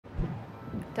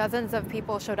Dozens of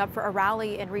people showed up for a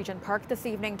rally in Regent Park this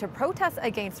evening to protest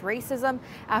against racism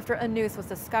after a noose was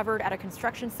discovered at a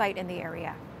construction site in the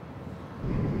area.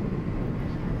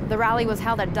 The rally was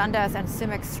held at Dundas and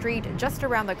Simic Street, just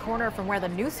around the corner from where the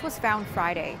noose was found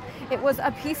Friday. It was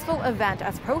a peaceful event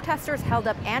as protesters held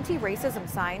up anti-racism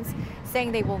signs,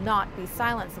 saying they will not be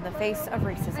silenced in the face of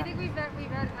racism. I think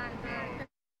we've read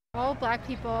all Black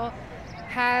people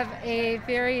have a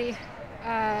very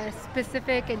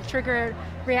specific and triggered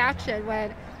reaction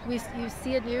when you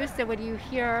see a noose, and when you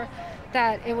hear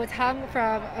that it was hung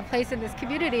from a place in this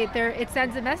community, it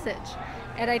sends a message.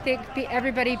 And I think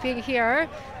everybody being here,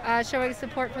 showing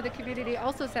support for the community,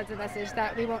 also sends a message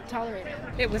that we won't tolerate it.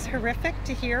 It was horrific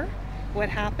to hear what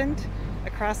happened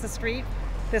across the street.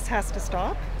 This has to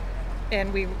stop.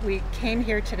 And we came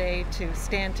here today to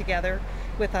stand together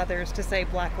with others to say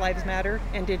Black Lives Matter,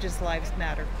 Indigenous Lives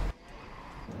Matter.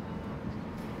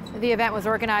 The event was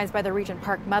organized by the Regent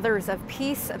Park Mothers of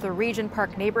Peace, the Regent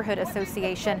Park Neighborhood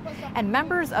Association, and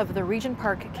members of the Regent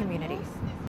Park community.